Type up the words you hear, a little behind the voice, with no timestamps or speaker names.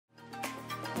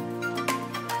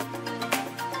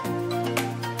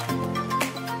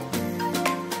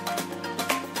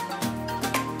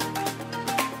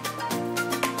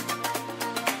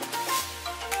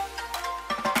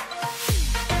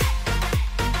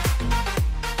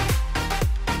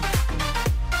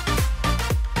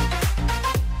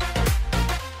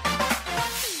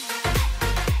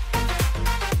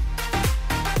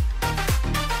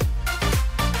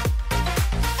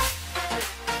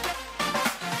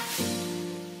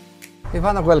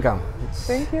Ivana, welcome.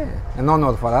 Thank you. An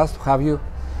honor for us to have you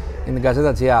in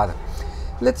Gazzetta.gr.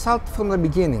 Let's start from the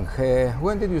beginning.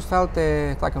 When did you start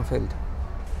track and field?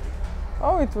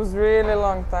 Oh, it was really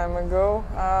long time ago.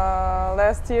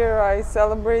 Last year I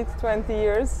celebrated 20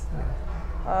 years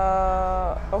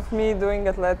of me doing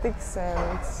athletics,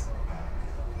 and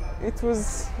it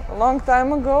was a long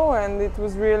time ago, and it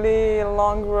was really a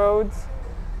long road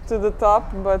to the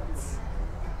top, but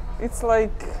it's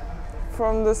like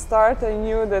from the start I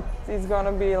knew that it's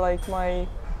gonna be like my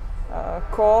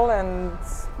call, and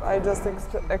I just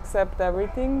accept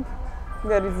everything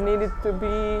that is needed to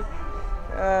be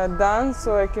done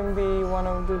so I can be one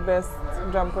of the best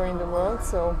jumper in the world.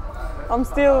 So I'm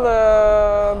still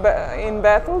in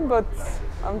battle, but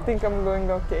I think I'm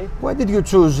going okay. Why did you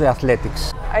choose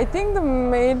athletics? I think the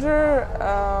major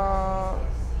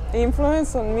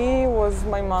influence on me was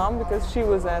my mom, because she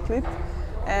was an athlete,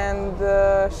 and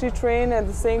she trained at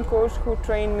the same coach who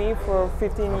trained me for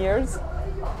 15 years.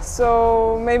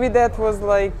 So maybe that was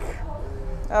like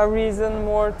a reason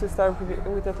more to start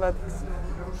with athletics.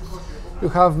 You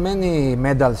have many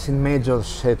medals in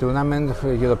majors tournaments,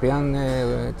 European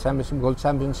Championship, World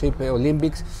Championship,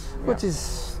 Olympics. Which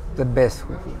is the best,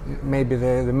 maybe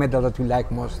the medal that you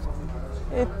like most?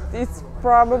 It's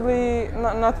probably,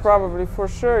 not probably, for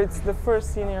sure, it's the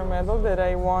first senior medal that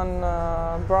I won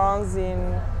bronze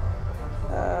in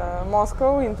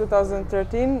Moscow in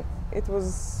 2013. It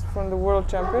was from the World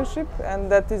Championship, and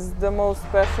that is the most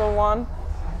special one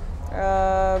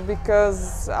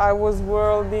because I was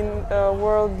world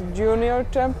junior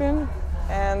champion,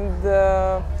 and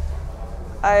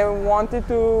I wanted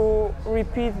to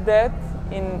repeat that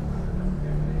in,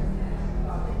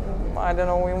 I don't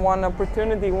know, in one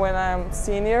opportunity when I'm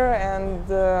senior, and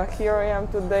here I am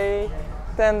today,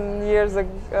 10 years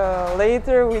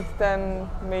later, with 10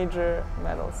 major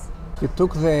medals. You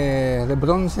took the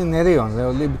bronze in Rio, the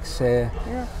Olympics.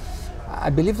 Yeah. I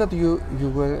believe that you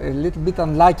were a little bit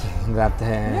unlucky in that.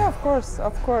 Yeah, of course,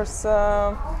 of course.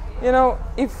 You know,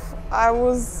 if I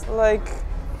was like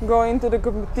going to the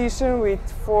competition with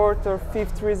 4th or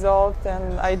 5th result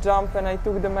and I jumped and I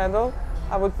took the medal,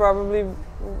 I would probably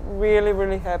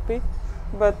really happy.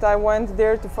 But I went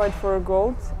there to fight for a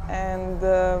gold, and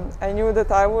I knew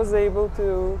that I was able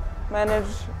to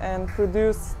manage and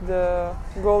produce the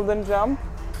golden jump.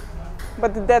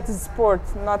 But that is sport.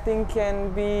 Nothing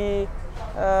can be,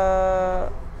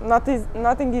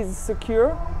 nothing is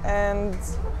secure, and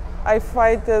I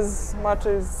fight as much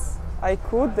as I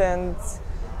could, and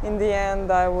in the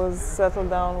end I was settled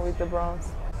down with the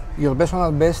bronze. Your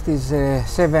personal best is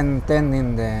 7:10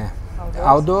 in the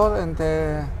outdoor, and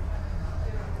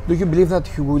do you believe that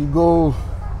you will go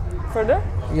further?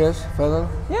 Yes, further.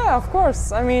 Yeah, of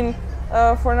course. I mean,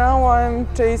 for now I'm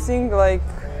chasing like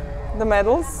the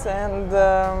medals, and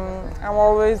I'm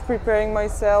always preparing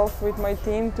myself with my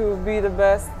team to be the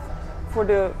best for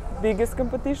the biggest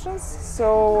competitions.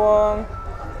 So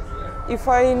if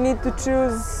I need to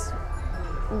choose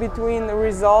between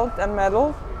result and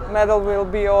medal, medal will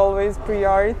be always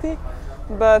priority.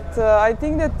 But I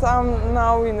think that I'm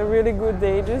now in really good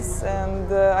ages,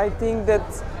 and I think that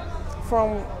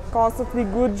from constantly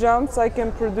good jumps I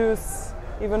can produce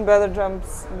even better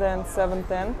jumps than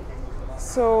 7:10.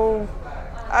 So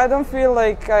I don't feel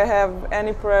like I have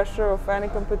any pressure of any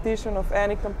competition, of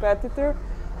any competitor.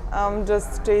 I'm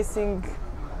just chasing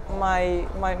my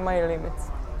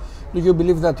limits. Do you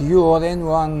believe that you or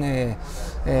anyone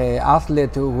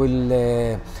athlete will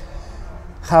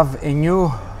have a new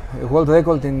world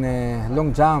record in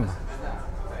long jump?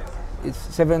 It's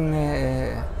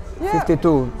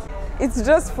 7:52. It's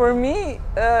just, for me,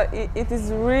 it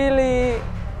is really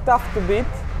tough to beat,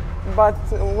 but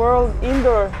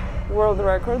indoor world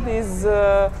record is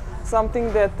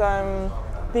something that I'm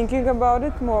thinking about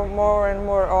it more and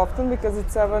more often, because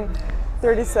it's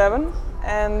 7:37,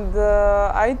 and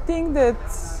I think that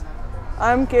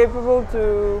I'm capable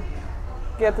to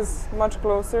get as much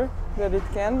closer that it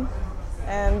can,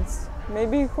 and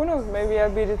maybe, who knows, maybe I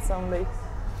beat it someday.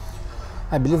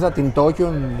 I believe that in Tokyo,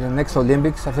 in the next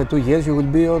Olympics, after 2 years, you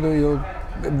will be your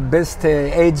best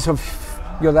age of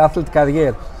your athlete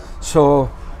career. So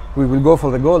we will go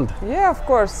for the gold. Yeah, of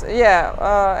course. Yeah,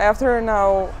 after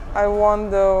now I won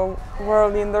the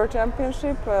World Indoor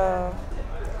Championship.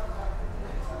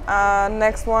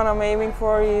 Next one I'm aiming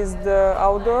for is the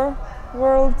Outdoor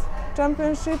World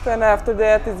Championship, and after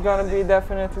that it's gonna be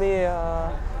definitely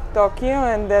Tokyo,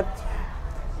 and that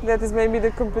is maybe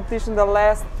the competition, the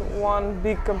last one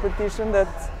big competition that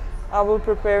I will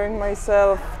preparing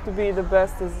myself to be the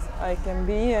best as I can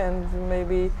be, and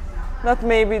maybe, not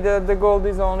maybe, the gold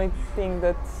is the only thing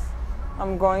that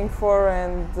I'm going for,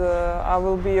 and I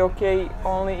will be okay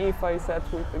only if I set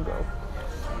with the goal.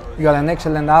 You are an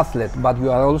excellent athlete, but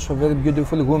you are also a very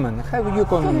beautiful woman. How do you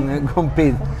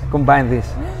combine this?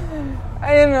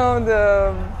 I know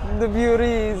the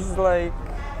beauty is like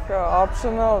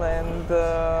optional, and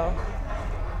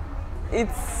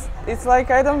it's like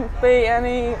I don't pay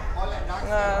any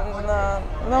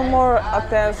no more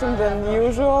attention than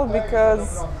usual,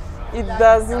 because it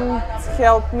doesn't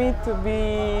help me to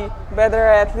be better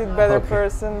athlete, better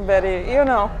person, better, you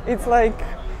know, it's like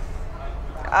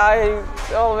I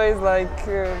always like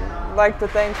to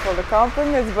thank for the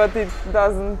compliments, but it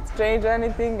doesn't change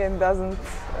anything and doesn't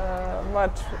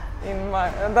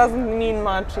doesn't mean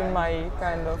much in my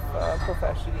kind of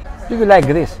profession. Do you like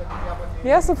Greece?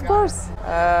 Yes, of course.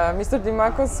 Mr.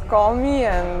 Dimakos called me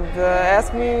and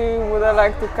asked me would I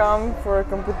like to come for a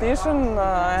competition,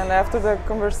 and after the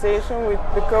conversation with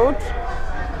the coach,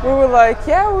 we were like,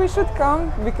 yeah, we should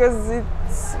come, because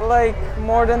it's like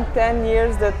more than 10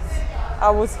 years that I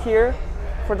was here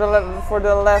for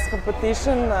the last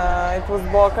competition. It was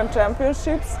Balkan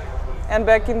Championships, and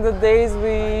back in the days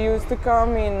we used to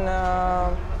come in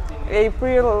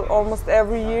April almost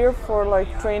every year for like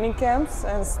training camps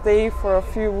and stay for a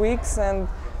few weeks, and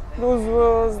those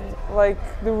was like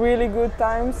the really good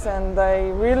times, and I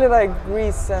really like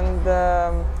Greece, and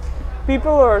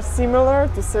people are similar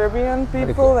to Serbian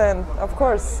people, and of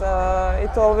course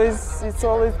it's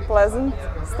always pleasant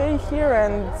to stay here.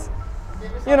 And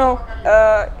you know,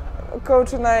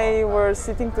 coach and I were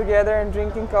sitting together and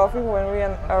drinking coffee when we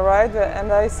arrived,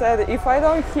 and I said, if I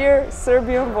don't hear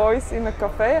Serbian voice in a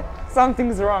cafe,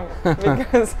 something's wrong,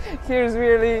 because here's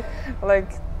really like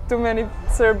too many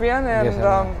Serbian, and yes,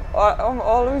 I'm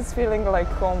always feeling like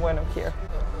home when I'm here.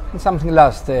 Something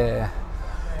last,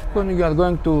 when you are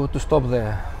going to stop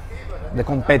the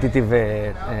competitive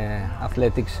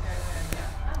athletics,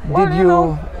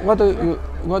 well, what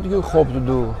do you hope to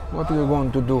do? What are you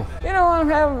going to do? You know, I'm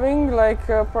having like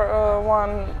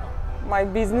my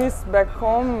business back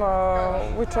home,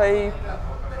 which I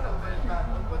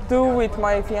do with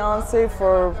my fiance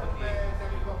for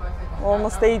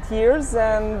almost 8 years,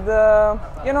 and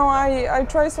you know, I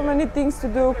try so many things to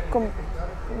do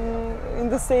in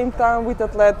the same time with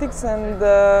athletics, and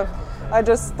I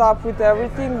just stop with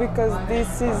everything, because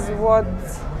this is what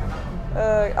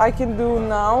I can do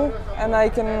now, and I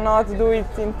cannot do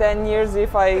it in 10 years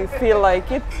if I feel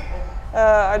like it.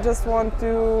 I just want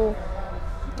to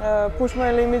push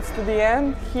my limits to the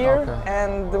end here,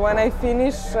 and when I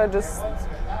finish,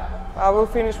 I will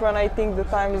finish when I think the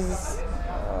time is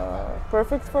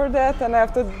perfect for that, and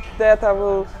after that I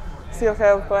will still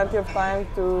have plenty of time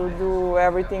to do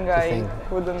everything I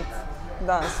couldn't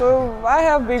done. So I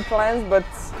have big plans, but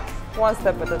one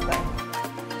step at a time.